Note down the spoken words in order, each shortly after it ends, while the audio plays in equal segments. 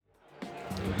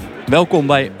Welkom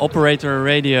bij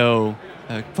Operator Radio.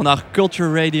 Vandaag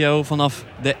Culture Radio vanaf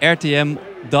de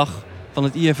RTM-dag van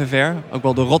het IFFR. Ook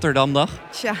wel de Rotterdam-dag.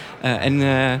 Tja.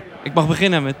 Ik mag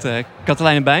beginnen met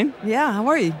Katelijne Bijn. Ja,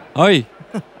 hoi. Hoi.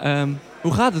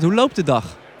 Hoe gaat het? Hoe loopt de dag?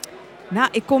 Nou,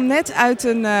 ik kom net uit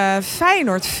een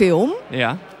Feyenoord-film.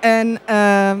 Ja. En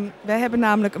we hebben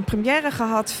namelijk een première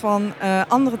gehad van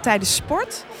Andere Tijden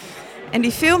Sport. En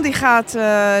die film die gaat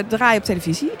draaien op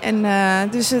televisie. En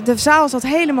dus de zaal zat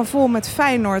helemaal vol met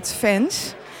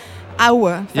Feyenoord-fans.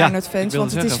 Oude Feyenoord-fans.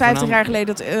 Want het is 50 jaar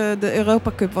geleden dat de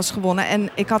Europa Cup was gewonnen. En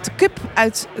ik had de cup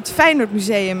uit het Feyenoord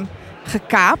Museum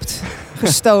gekaapt.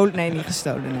 Gestolen. Nee, niet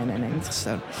gestolen. Nee, niet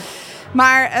gestolen.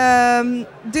 Maar,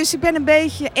 dus ik ben een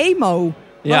beetje emo.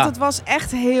 Want het was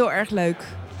echt heel erg leuk.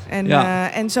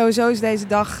 En sowieso is deze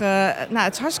dag...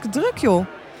 het is hartstikke druk, joh.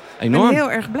 Enorm. Ik ben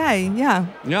heel erg blij, ja.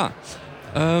 Ja.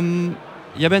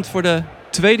 Jij bent voor de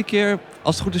tweede keer,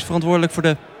 als het goed is, verantwoordelijk voor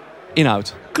de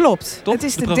inhoud. Klopt. Top? Het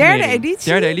is de derde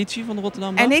editie. Derde editie van de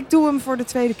Rotterdam. En ik doe hem voor de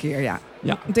tweede keer, ja.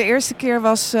 De eerste keer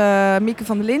was Mieke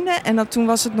van der Linden. En toen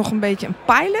was het nog een beetje een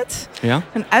pilot. Ja.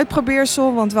 Een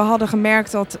uitprobeersel. Want we hadden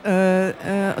gemerkt dat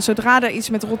zodra er iets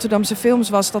met Rotterdamse films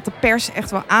was... dat de pers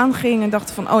echt wel aanging en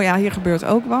dachten van... oh ja, hier gebeurt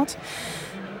ook wat.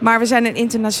 Maar we zijn een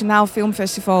internationaal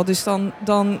filmfestival. Dus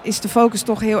dan is de focus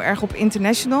toch heel erg op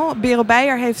international. Berel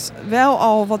Beijer heeft wel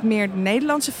al wat meer de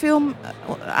Nederlandse film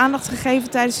aandacht gegeven...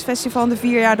 tijdens het festival in de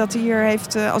 4 jaar dat hij hier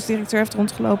als directeur heeft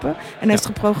rondgelopen. En heeft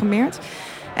geprogrammeerd.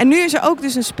 En nu is er ook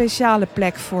dus een speciale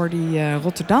plek voor die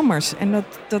Rotterdammers. En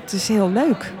dat is heel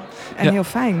leuk en heel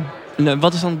fijn. En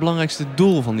wat is dan het belangrijkste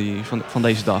doel van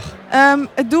deze dag?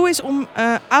 Het doel is om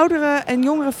oudere en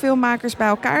jongere filmmakers bij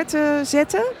elkaar te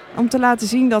zetten. Om te laten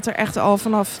zien dat er echt al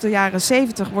vanaf de jaren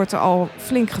 70 wordt er al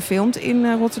flink gefilmd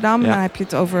in Rotterdam. Dan heb je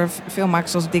het over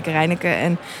filmmakers als Dick Reineke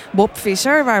en Bob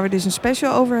Visser, waar we dus een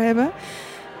special over hebben.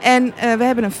 En we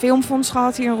hebben een filmfonds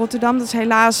gehad hier in Rotterdam. Dat is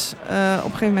helaas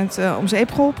op een gegeven moment om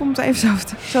zeep geholpen, om het even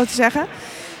zo te zeggen.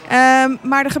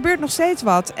 Maar er gebeurt nog steeds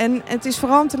wat. En het is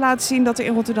vooral om te laten zien dat er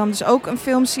in Rotterdam dus ook een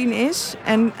filmscene is.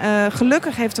 En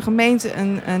gelukkig heeft de gemeente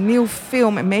een nieuw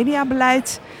film- en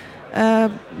mediabeleid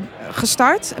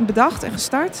gestart. En bedacht en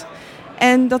gestart.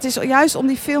 En dat is juist om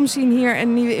die filmscene hier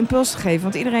een nieuwe impuls te geven.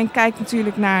 Want iedereen kijkt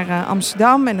natuurlijk naar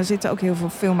Amsterdam. En er zitten ook heel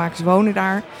veel filmmakers wonen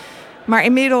daar. Maar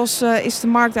inmiddels is de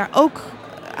markt daar ook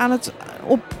aan het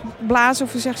opblazen,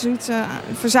 of hoe zeg je zoiets,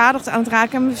 verzadigd aan het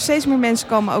raken. En steeds meer mensen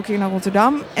komen ook hier naar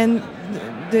Rotterdam. En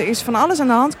er is van alles aan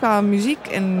de hand qua muziek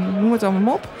en noem het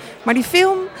allemaal op. Maar die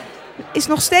film is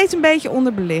nog steeds een beetje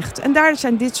onderbelicht. En daar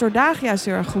zijn dit soort dagen juist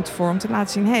heel erg goed voor. Om te laten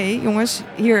zien, hé jongens,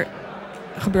 hier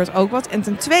gebeurt ook wat. En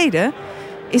ten tweede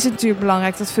is het natuurlijk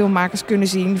belangrijk dat filmmakers kunnen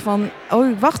zien van...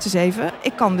 oh, wacht eens even,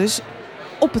 ik kan dus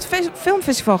op het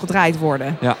filmfestival gedraaid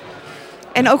worden. Ja.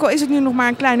 En ook al is het nu nog maar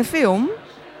een kleine film...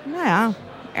 nou ja,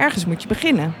 ergens moet je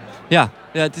beginnen. Ja,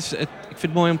 ik vind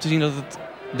het mooi om te zien dat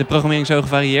de programmering zo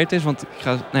gevarieerd is. Want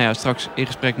ik ga straks in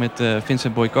gesprek met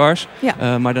Vincent Boykars.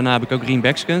 Ja. Maar daarna heb ik ook Rien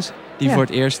Bekskens. Die voor het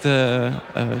eerst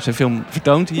zijn film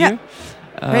vertoont hier. Ja.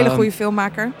 Een hele goede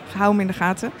filmmaker. Hou hem in de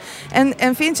gaten.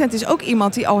 En Vincent is ook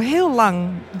iemand die al heel lang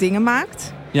dingen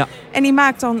maakt. Ja. En die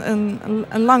maakt dan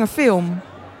een lange film...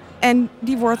 En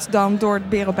die wordt dan door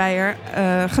Berel Beijer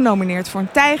genomineerd voor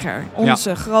een Tijger.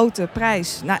 Onze grote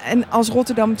prijs. Nou, en als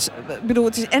Rotterdam...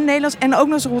 het is en Nederlands en ook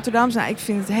nog eens Rotterdams. Nou, ik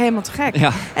vind het helemaal te gek.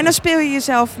 Ja. En dan speel je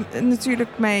jezelf natuurlijk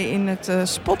mee in het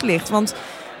spotlicht. Want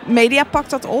media pakt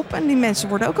dat op. En die mensen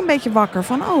worden ook een beetje wakker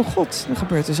van... oh god, er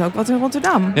gebeurt dus ook wat in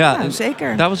Rotterdam. Ja, nou,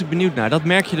 zeker. Daar was ik benieuwd naar. Dat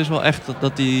merk je dus wel echt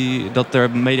dat er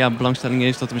media belangstelling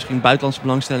is. Dat er misschien buitenlandse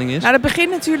belangstelling is. Nou, dat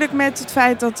begint natuurlijk met het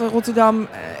feit dat Rotterdam...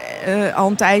 al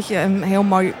een tijdje een heel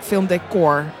mooi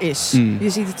filmdecor is. Je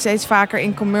ziet het steeds vaker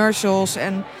in commercials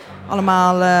en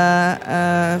allemaal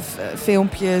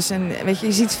filmpjes. En weet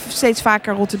je ziet steeds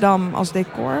vaker Rotterdam als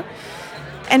decor.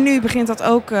 En nu begint dat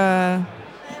ook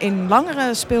in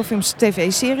langere speelfilms,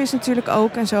 tv-series natuurlijk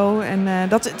ook en zo. En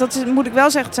moet ik wel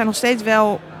zeggen, het zijn nog steeds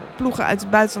wel ploegen uit het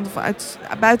buitenland of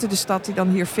buiten de stad die dan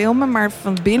hier filmen. Maar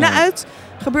van binnenuit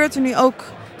gebeurt er nu ook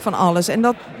van alles.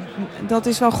 En dat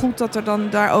is wel goed dat er dan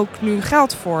daar ook nu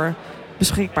geld voor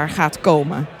beschikbaar gaat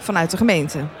komen vanuit de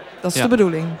gemeente. Dat is de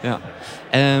bedoeling. Ja.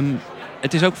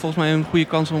 Het is ook volgens mij een goede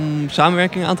kans om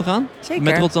samenwerking aan te gaan. Zeker.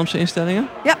 Met Rotterdamse instellingen.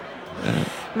 Ja.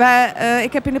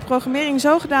 Ik heb in de programmering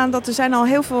zo gedaan dat er zijn al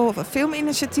heel veel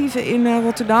filminitiatieven in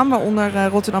Rotterdam. Waaronder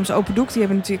Rotterdamse Open Doek. Die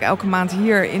hebben natuurlijk elke maand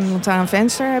hier in Lantaarn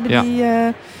Venster.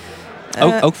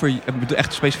 Ook voor,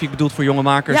 echt specifiek bedoeld voor jonge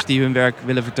makers die hun werk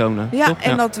willen vertonen. Ja, toch?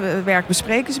 En dat werk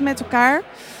bespreken ze met elkaar.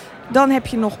 Dan heb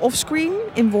je nog Offscreen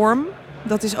in Worm.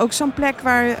 Dat is ook zo'n plek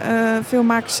waar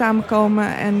filmmakers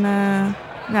samenkomen en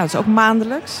Nou, dat is ook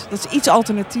maandelijks. Dat is iets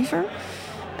alternatiever.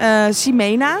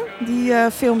 Simena, die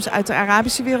films uit de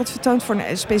Arabische wereld vertoont voor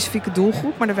een specifieke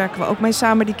doelgroep. Maar daar werken we ook mee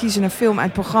samen. Die kiezen een film uit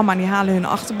het programma en die halen hun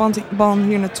achterban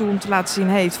hier naartoe om te laten zien,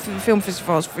 het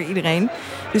filmfestival is voor iedereen.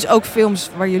 Dus ook films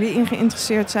waar jullie in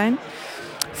geïnteresseerd zijn.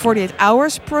 48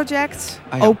 Hours Project,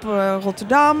 Open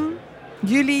Rotterdam,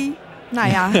 jullie. Nou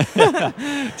ja,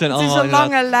 het is een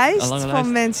lange lijst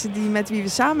van mensen met wie we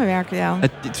samenwerken. Ja.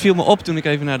 Het viel me op toen ik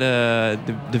even naar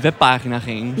de webpagina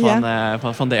ging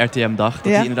van de RTM-dag. Dat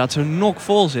die inderdaad zo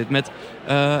nokvol zit met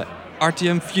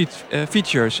RTM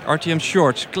Features, RTM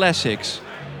Shorts, Classics,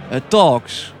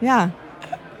 Talks. Ja.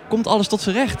 Komt alles tot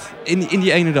z'n recht in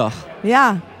die ene dag?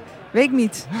 Ja. Weet ik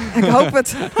niet. Ik hoop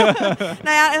het.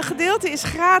 Nou ja, een gedeelte is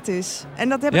gratis. En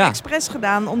dat heb ik expres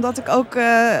gedaan. Omdat ik ook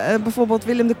bijvoorbeeld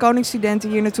Willem de Koning-studenten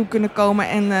hier naartoe kunnen komen.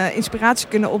 En inspiratie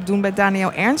kunnen opdoen bij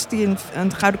Daniel Ernst. Die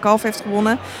een Gouden Kalf heeft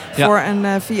gewonnen. Voor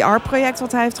een VR-project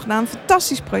wat hij heeft gedaan.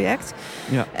 Fantastisch project.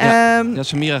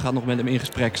 Samira gaat nog met hem in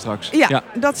gesprek straks. Ja.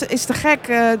 Dat is te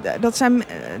gek.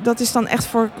 Dat is dan echt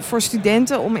voor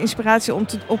studenten om inspiratie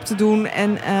op te doen.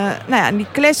 En en die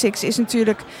classics is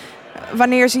natuurlijk...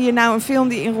 Wanneer zie je nou een film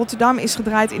die in Rotterdam is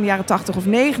gedraaid in de jaren 80 of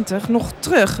 90 nog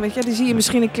terug? Weet je? Die zie je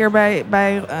misschien een keer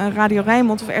bij Radio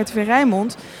Rijnmond of RTV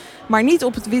Rijnmond. Maar niet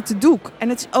op het witte doek. En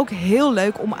het is ook heel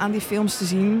leuk om aan die films te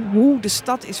zien hoe de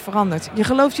stad is veranderd. Je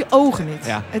gelooft je ogen niet.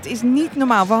 Ja. Het is niet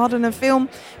normaal. We hadden een film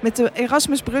met de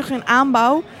Erasmusbrug in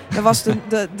aanbouw. Er was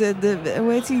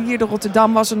hoe heet die hier? De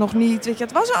Rotterdam was er nog niet. Weet je,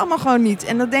 het was er allemaal gewoon niet.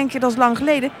 En dan denk je, dat is lang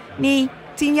geleden. Nee.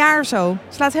 10 jaar of zo.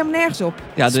 Het slaat helemaal nergens op.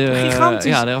 Ja,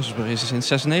 gigantisch. Ja, de Erasmusbrug is sinds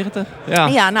 96.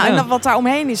 En wat daar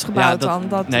omheen is gebouwd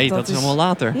dat is allemaal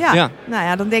later. Ja. Nou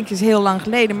ja, dan denk je, het is heel lang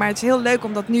geleden. Maar het is heel leuk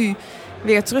om dat nu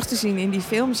weer terug te zien in die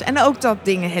films. En ook dat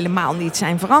dingen helemaal niet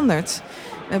zijn veranderd.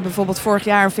 We hebben bijvoorbeeld vorig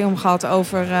jaar een film gehad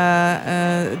over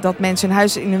dat mensen hun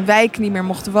huis in een wijk niet meer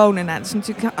mochten wonen. Nou, dat is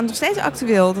natuurlijk nog steeds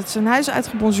actueel. Dat ze hun huizen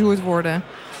uitgebonjourd worden.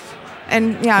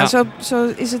 En zo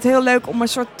is het heel leuk om een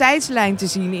soort tijdslijn te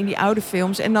zien in die oude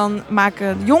films. En dan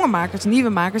maken jonge makers, nieuwe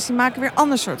makers, die maken weer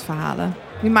ander soort verhalen.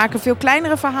 Die maken veel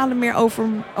kleinere verhalen meer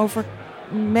over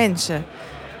mensen.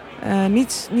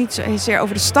 Niet zozeer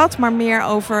over de stad, maar meer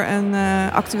over een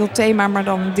actueel thema, maar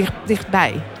dan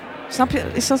dichtbij. Snap je?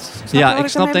 Ik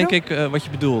snap denk ik wat je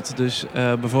bedoelt. Dus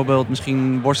bijvoorbeeld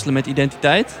misschien worstelen met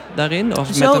identiteit daarin? Of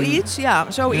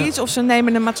zoiets. Of ze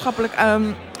nemen een maatschappelijk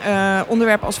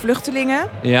onderwerp als vluchtelingen.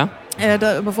 Ja.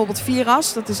 Bijvoorbeeld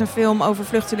Viras, dat is een film over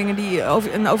vluchtelingen die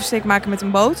een oversteek maken met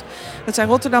een boot. Dat zijn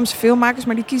Rotterdamse filmmakers,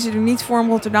 maar die kiezen er niet voor om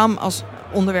Rotterdam als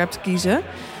onderwerp te kiezen.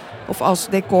 Of als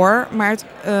decor, maar het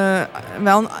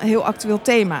wel een heel actueel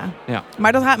thema. Ja.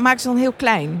 Maar dat maken ze dan heel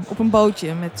klein, op een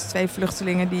bootje met 2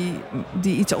 vluchtelingen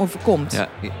die iets overkomt.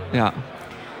 Ja.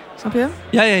 Snap je?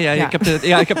 Ja.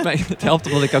 Het helpt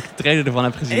omdat ik ook de trailer ervan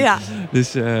heb gezien. Ja.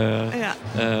 Dus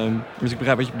ik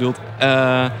begrijp wat je bedoelt.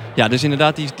 Dus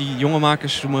inderdaad, die jonge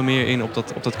makers zoomen meer in op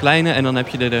dat kleine. En dan heb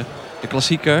je de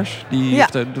klassiekers,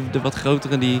 de wat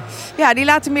grotere die... Ja, die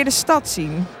laten meer de stad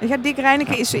zien. Dick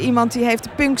Reineke is zo iemand die heeft de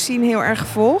punk scene heel erg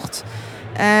gevolgd.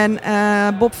 En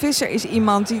Bob Visser is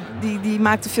iemand die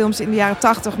maakte films in de jaren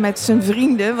 80 met zijn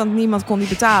vrienden. Want niemand kon die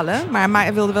betalen. Maar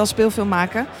hij wilde wel speelfilm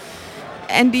maken.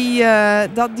 En die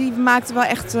maakte wel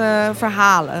echt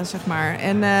verhalen, zeg maar.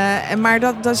 Maar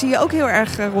dat zie je ook heel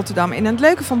erg Rotterdam. En het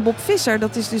leuke van Bob Visser,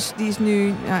 die is nu,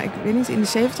 ik weet niet, in de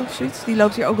 70 of zoiets. Die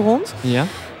loopt hier ook rond. Ja.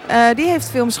 Die heeft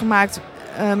films gemaakt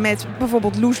met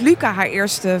bijvoorbeeld Loes Luca, haar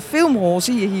eerste filmrol.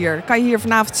 Zie je hier. Kan je hier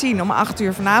vanavond zien om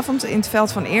 8:00 vanavond in het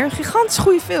Veld van Eer. Gigantisch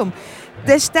goede film.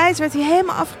 Destijds werd hij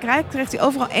helemaal afgekrijgd. Kreeg hij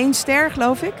overal 1 ster,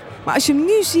 geloof ik. Maar als je hem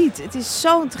nu ziet, het is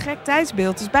zo'n te gek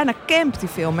tijdsbeeld. Het is bijna camp, die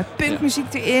film. Met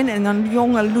punkmuziek erin. En dan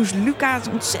jonge Loes Luca. Het is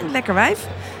een ontzettend lekker wijf.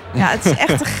 Ja, het is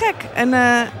echt te gek. En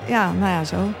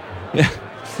zo. Ja.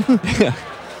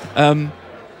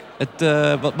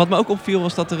 Wat me ook opviel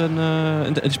was dat er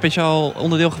een speciaal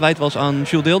onderdeel gewijd was aan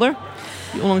Jules Deelder.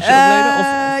 Die onlangs is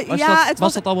overleden? Of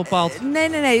was dat al bepaald?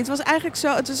 Nee. Het was eigenlijk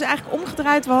zo. Het was eigenlijk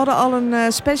omgedraaid. We hadden al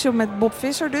een special met Bob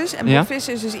Visser dus. En Bob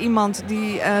Visser is dus iemand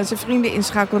die zijn vrienden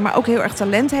inschakelde, maar ook heel erg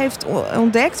talent heeft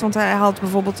ontdekt. Want hij had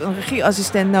bijvoorbeeld een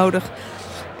regieassistent nodig.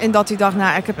 En dat hij dacht,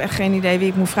 ik heb echt geen idee wie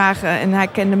ik moet vragen. En hij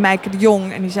kende Meike de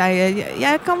Jong. En die zei,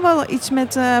 jij kan wel iets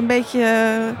met een beetje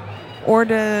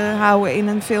orde houden in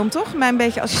een film, toch? Mij een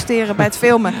beetje assisteren bij het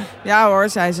filmen. Ja hoor,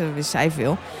 zei ze, wist zij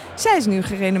veel. Zij is nu een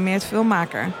gerenommeerd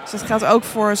filmmaker. Dus dat geldt ook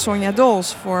voor Sonja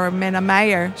Dols, voor Menna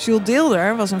Meijer. Jules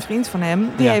Deelder was een vriend van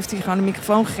hem. Die heeft hij gewoon een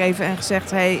microfoon gegeven en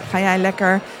gezegd, ga jij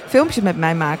lekker filmpjes met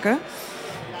mij maken?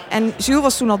 En Jules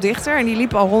was toen al dichter en die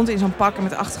liep al rond in zo'n pak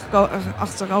met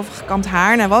achterovergekamd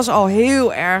haar. En hij was al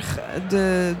heel erg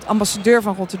de ambassadeur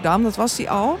van Rotterdam, dat was hij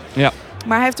al. Ja.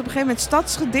 Maar hij heeft op een gegeven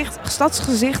moment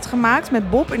Stadsgezicht gemaakt met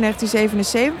Bob in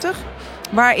 1977.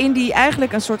 Waarin hij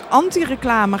eigenlijk een soort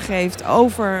anti-reclame geeft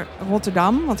over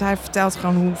Rotterdam. Want hij vertelt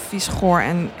gewoon hoe vies, goor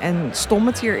en stom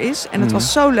het hier is. En het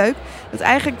was zo leuk dat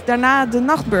eigenlijk daarna de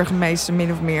nachtburgemeester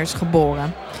min of meer is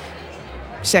geboren.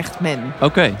 Zegt men.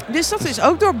 Oké. Dus dat is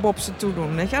ook door Bob zijn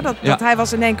toedoen. Weet je? Dat hij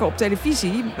was in één keer op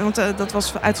televisie. Want dat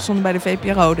was uitgezonden bij de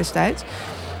VPRO destijds.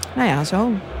 Nou ja,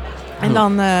 zo. En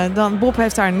dan Bob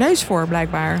heeft daar een neus voor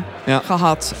blijkbaar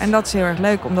gehad. En dat is heel erg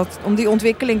leuk om die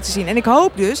ontwikkeling te zien. En ik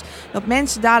hoop dus dat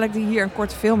mensen dadelijk die hier een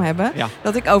korte film hebben...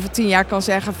 dat ik over 10 jaar kan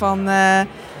zeggen van...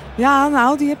 ja,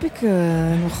 nou, die heb ik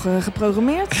nog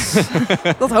geprogrammeerd.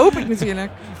 Dat hoop ik natuurlijk.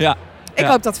 Ja. Ik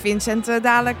hoop dat Vincent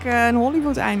dadelijk in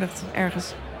Hollywood eindigt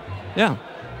ergens. Ja.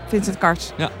 Vincent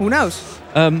Karts. Ja. Who knows?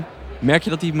 Merk je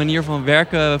dat die manier van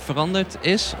werken veranderd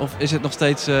is? Of is het nog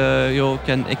steeds, joh,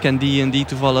 ik ken die en die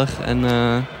toevallig? En,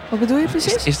 wat bedoel je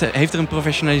precies? Heeft er een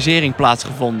professionalisering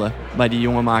plaatsgevonden bij die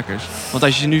jonge makers? Want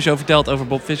als je ze nu zo vertelt over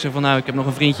Bob Visser, van nou, ik heb nog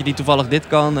een vriendje die toevallig dit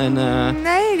kan. En,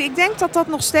 Nee, ik denk dat dat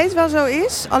nog steeds wel zo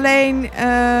is. Alleen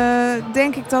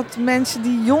denk ik dat mensen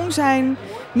die jong zijn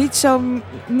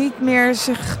niet meer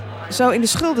zich zo in de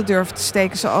schulden durven te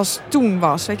steken zoals toen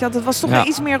was. Weet je, dat was toch wel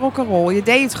iets meer rock'n'roll. Je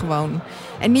deed het gewoon.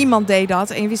 En niemand deed dat.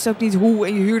 En je wist ook niet hoe.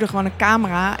 En je huurde gewoon een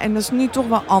camera. En dat is nu toch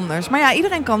wel anders. Maar ja,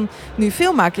 iedereen kan nu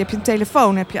film maken. Je hebt een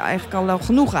telefoon. Heb je eigenlijk al wel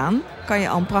genoeg aan. Kan je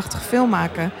al een prachtige film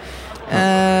maken.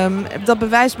 Dat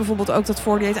bewijst bijvoorbeeld ook dat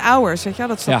 48 Hours. Weet je?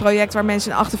 Dat is dat project waar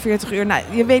mensen in 48 uur... Nou,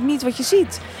 je weet niet wat je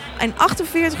ziet. In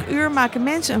 48 uur maken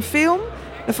mensen een film...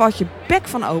 Dan valt je bek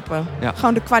van open. Ja.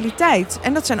 Gewoon de kwaliteit.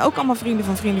 En dat zijn ook allemaal vrienden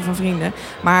van vrienden van vrienden.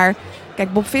 Maar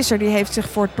kijk, Bob Visser die heeft zich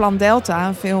voor het Plan Delta,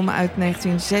 een film uit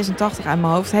 1986 uit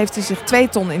mijn hoofd, heeft hij zich 2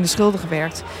 ton in de schulden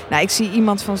gewerkt. Nou, ik zie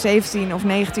iemand van 17 of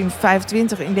 19 of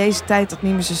 25 in deze tijd dat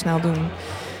niet meer zo snel doen.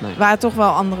 Nee. Het waren toch wel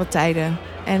andere tijden.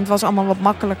 En het was allemaal wat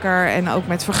makkelijker. En ook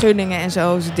met vergunningen en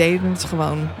zo. Ze deden het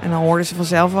gewoon. En dan hoorden ze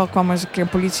vanzelf wel. Kwam er eens een keer een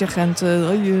politieagent.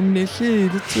 Meneertje,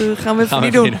 dat gaan we even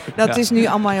niet doen. Dat is nu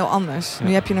allemaal heel anders. Ja.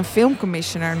 Nu heb je een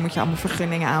filmcommissioner. Dan moet je allemaal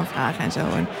vergunningen aanvragen en zo.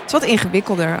 En het is wat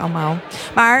ingewikkelder allemaal.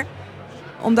 Maar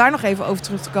om daar nog even over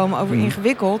terug te komen. Over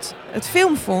ingewikkeld. Het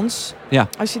Filmfonds. Ja.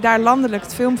 Als je daar landelijk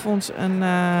het Filmfonds een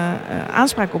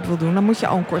aanspraak op wil doen. Dan moet je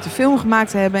al een korte film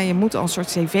gemaakt hebben. En je moet al een soort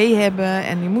cv hebben.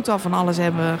 En je moet al van alles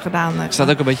hebben gedaan. Het staat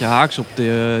ook een beetje haaks op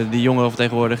die jongeren van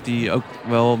tegenwoordig. Die ook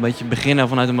wel een beetje beginnen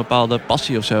vanuit een bepaalde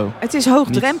passie of zo. Het is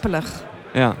hoogdrempelig.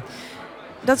 Ja.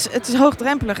 Het is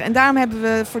hoogdrempelig. En daarom hebben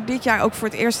we voor dit jaar ook voor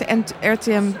het eerste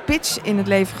RTM Pitch in het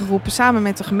leven geroepen. Samen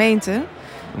met de gemeente.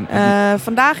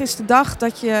 Vandaag is de dag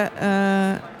dat je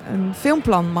een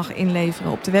filmplan mag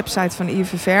inleveren op de website van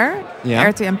IFFR. Ja.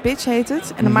 RTM Pitch heet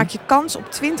het. En dan maak je kans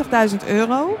op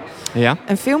 €20.000. Ja.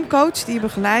 Een filmcoach die je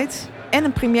begeleidt. En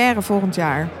een première volgend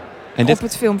jaar. Op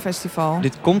het filmfestival.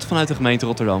 Dit komt vanuit de gemeente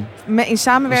Rotterdam? In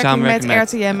samenwerking met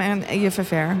RTM en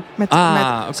IFFR.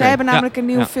 Zij hebben namelijk een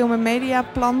nieuw film- en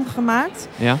mediaplan gemaakt.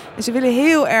 Ja. En ze willen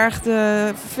heel erg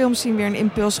de filmscene weer een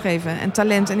impuls geven. En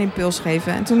talent een impuls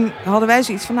geven. En toen hadden wij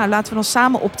zoiets van, nou laten we dan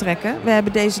samen optrekken. We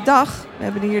hebben deze dag, we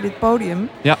hebben hier dit podium.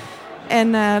 Ja.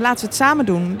 En laten we het samen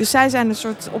doen. Dus zij zijn een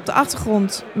soort op de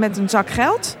achtergrond met een zak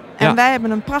geld. En wij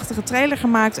hebben een prachtige trailer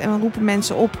gemaakt. En we roepen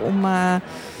mensen op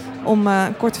om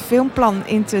een korte filmplan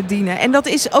in te dienen. En dat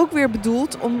is ook weer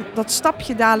bedoeld om dat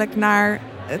stapje dadelijk naar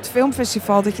het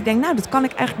filmfestival. Dat je denkt, nou, dat kan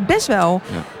ik eigenlijk best wel.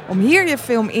 Ja. Om hier je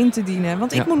film in te dienen.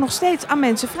 Want ik moet nog steeds aan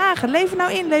mensen vragen. Lever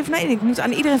nou in, lever nou in. Ik moet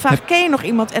aan iedereen vragen, ken je nog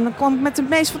iemand? En dan kom ik met de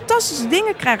meest fantastische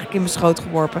dingen krijg ik in mijn schoot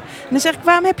geworpen. En dan zeg ik,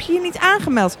 waarom heb je je niet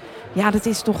aangemeld? Ja, dat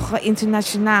is toch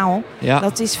internationaal. Ja.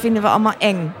 Dat vinden we allemaal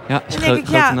eng. Ja, is een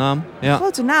grote naam. Ja.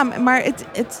 Grote naam, maar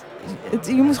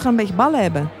je moet gewoon een beetje ballen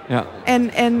hebben. Ja.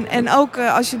 En ook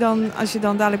als je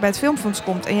dan dadelijk bij het Filmfonds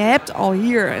komt en je hebt al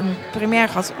hier een première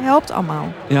gehad, helpt allemaal.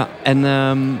 Ja, en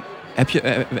heb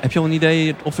je al een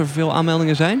idee of er veel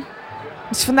aanmeldingen zijn?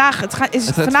 Het is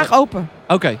vandaag open.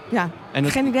 Oké. Ja,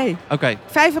 geen idee. Oké.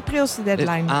 5 april is de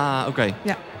deadline. Oké.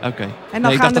 Ja. Oké. En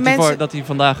dan gaan de mensen... dat hij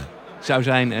vandaag zou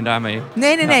zijn en daarmee...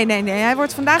 Nee. Hij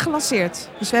wordt vandaag gelanceerd.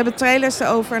 Dus we hebben trailers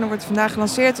erover en dan wordt vandaag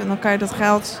gelanceerd en dan kan je dat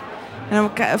geld... En dan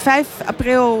 5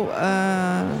 april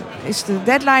is de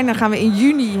deadline. Dan gaan we in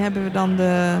juni hebben we dan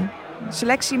de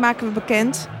selectie maken we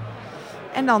bekend.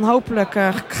 En dan hopelijk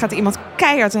gaat iemand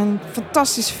keihard een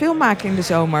fantastische film maken in de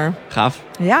zomer. Gaaf.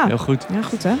 Ja. Heel goed. Ja,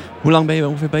 goed hè. Hoe lang ben je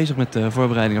ongeveer bezig met de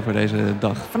voorbereidingen voor deze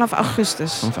dag? Vanaf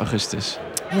augustus. Vanaf augustus.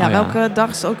 Ja, welke dag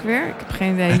is het ook weer? Ik heb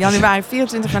geen idee.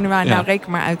 24 januari. Nou,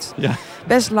 reken maar uit. Ja.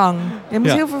 best lang. Je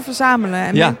moet heel veel verzamelen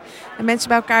en mensen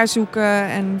bij elkaar zoeken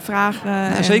en vragen.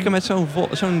 En zeker met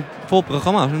zo'n vol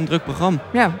programma, zo'n druk programma.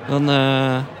 Ja. Dan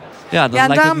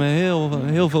lijkt het me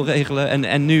heel veel regelen.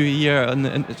 En nu hier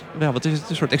wat is het,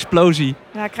 een soort explosie.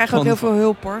 Ja, ik krijg ook heel veel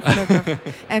hulp hoor, gelukkig.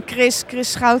 En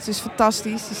Chris Schout is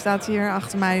fantastisch. Die staat hier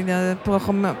achter mij, de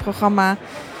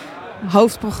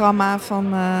hoofdprogramma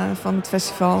van het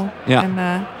festival. Ja.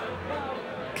 En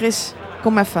Chris,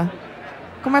 kom even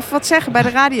wat zeggen bij de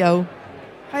radio.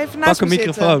 Ga even naast Pak een me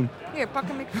microfoon. Zitten. Hier, pak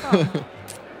een microfoon.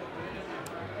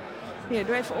 Hier,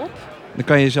 doe even op. Dan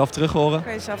kan je jezelf terug horen.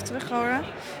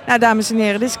 Nou, dames en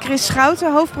heren, dit is Chris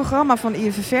Schouten, hoofdprogramma van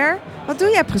IFFR. Wat doe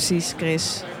jij precies,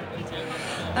 Chris?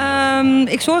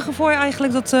 Ik zorg ervoor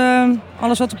eigenlijk dat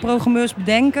alles wat de programmeurs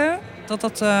bedenken,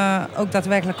 dat ook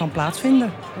daadwerkelijk kan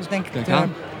plaatsvinden. Dat is denk ik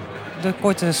de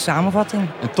korte samenvatting.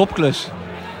 Een topklus.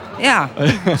 Ja,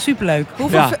 superleuk.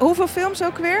 Hoeveel films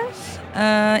ook weer?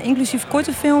 Inclusief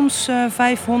korte films,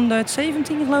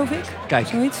 517 geloof ik. Kijk,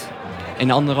 zoiets. In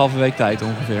 1,5 week tijd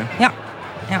ongeveer. Ja.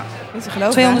 Niet te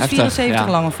geloven. 274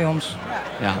 lange films.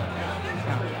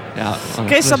 Ja.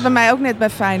 Chris zat bij mij ook net bij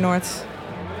Feyenoord.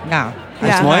 Ja,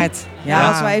 is het mooi? Ja, dat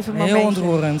was wel even een momentje. Heel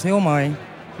ontroerend, heel mooi.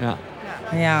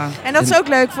 Ja. En dat is ook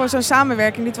leuk voor zo'n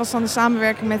samenwerking. Dit was dan de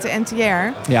samenwerking met de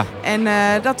NTR. Ja. En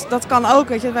dat kan ook.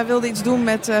 Weet je. Wij wilden iets doen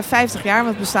met 50 jaar.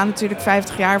 Want we bestaan natuurlijk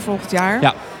 50 jaar volgend jaar.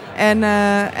 Ja.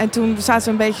 En toen zaten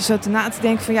we een beetje zo na te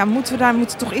denken van moeten we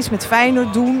toch iets met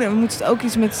Feyenoord doen. En we moeten ook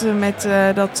iets met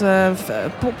dat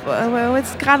hoe heet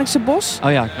het, Kralingse Bos.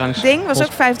 Oh ja, Kralingse ding. Was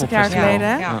ook 50 jaar geleden.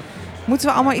 Hè? Ja. Moeten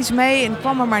we allemaal iets mee? En dat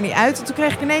kwam er maar niet uit. En toen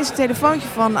kreeg ik ineens een telefoontje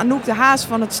van Anouk de Haas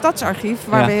van het Stadsarchief.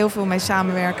 Waar we heel veel mee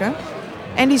samenwerken.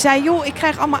 En die zei, joh, ik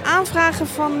krijg allemaal aanvragen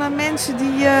van mensen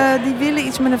die willen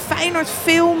iets met een Feyenoord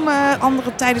film.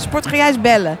 Andere tijden sport. Ga jij eens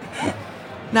bellen?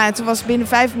 Nou, en toen was binnen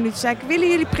 5 minuten, zei ik, willen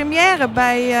jullie première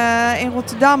in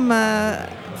Rotterdam?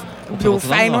 Ik bedoel,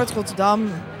 Feyenoord, Rotterdam.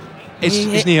 Is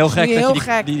niet heel gek dat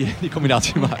je die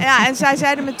combinatie maakt. Ja, en zij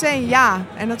zeiden meteen ja.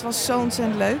 En dat was zo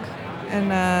ontzettend leuk.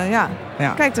 En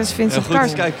kijk, dat is Vincent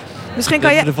Kars. Kijk,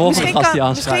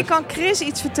 misschien kan Chris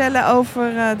iets vertellen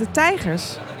over de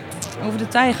Tijgers. Over de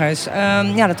Tijgers.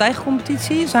 De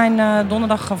Tijgercompetitie zijn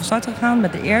donderdag van start gegaan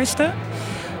met de eerste.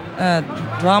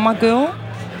 Drama Girl.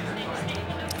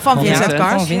 Van Vincent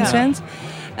Kars. Van Vincent.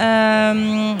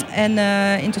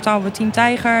 In totaal hebben we 10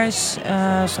 tijgers.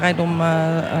 Strijd om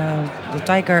de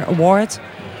Tiger Award.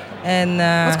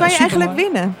 Wat kan je eigenlijk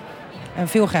winnen?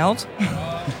 Veel geld.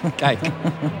 Kijk.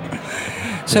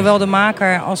 Zowel de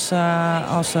maker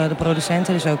als de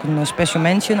producenten. Dus ook een Special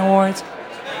Mention Award.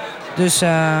 Dus,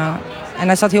 en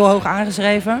hij staat heel hoog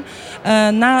aangeschreven.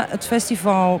 Na het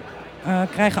festival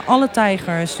krijgen alle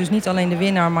tijgers, dus niet alleen de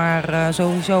winnaar, maar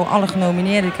sowieso alle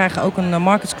genomineerden, krijgen ook een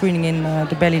market screening in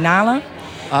de Berlinale.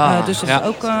 Dus dat is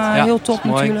ook heel top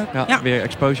natuurlijk. Ja, weer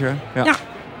exposure. Ja,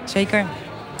 zeker.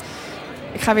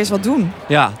 Ik ga weer eens wat doen.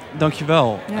 Ja,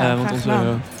 dankjewel. Ja, want onze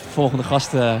volgende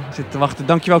gasten zitten te wachten.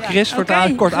 Dankjewel Chris voor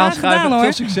het kort aanschuiven. Gedaan,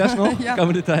 veel succes nog de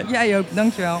komende tijd. Jij ook,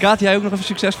 dankjewel. Kaat, jij ook nog even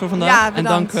succes voor vandaag. Ja, en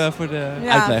dank voor de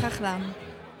uitleg. Ja, graag gedaan.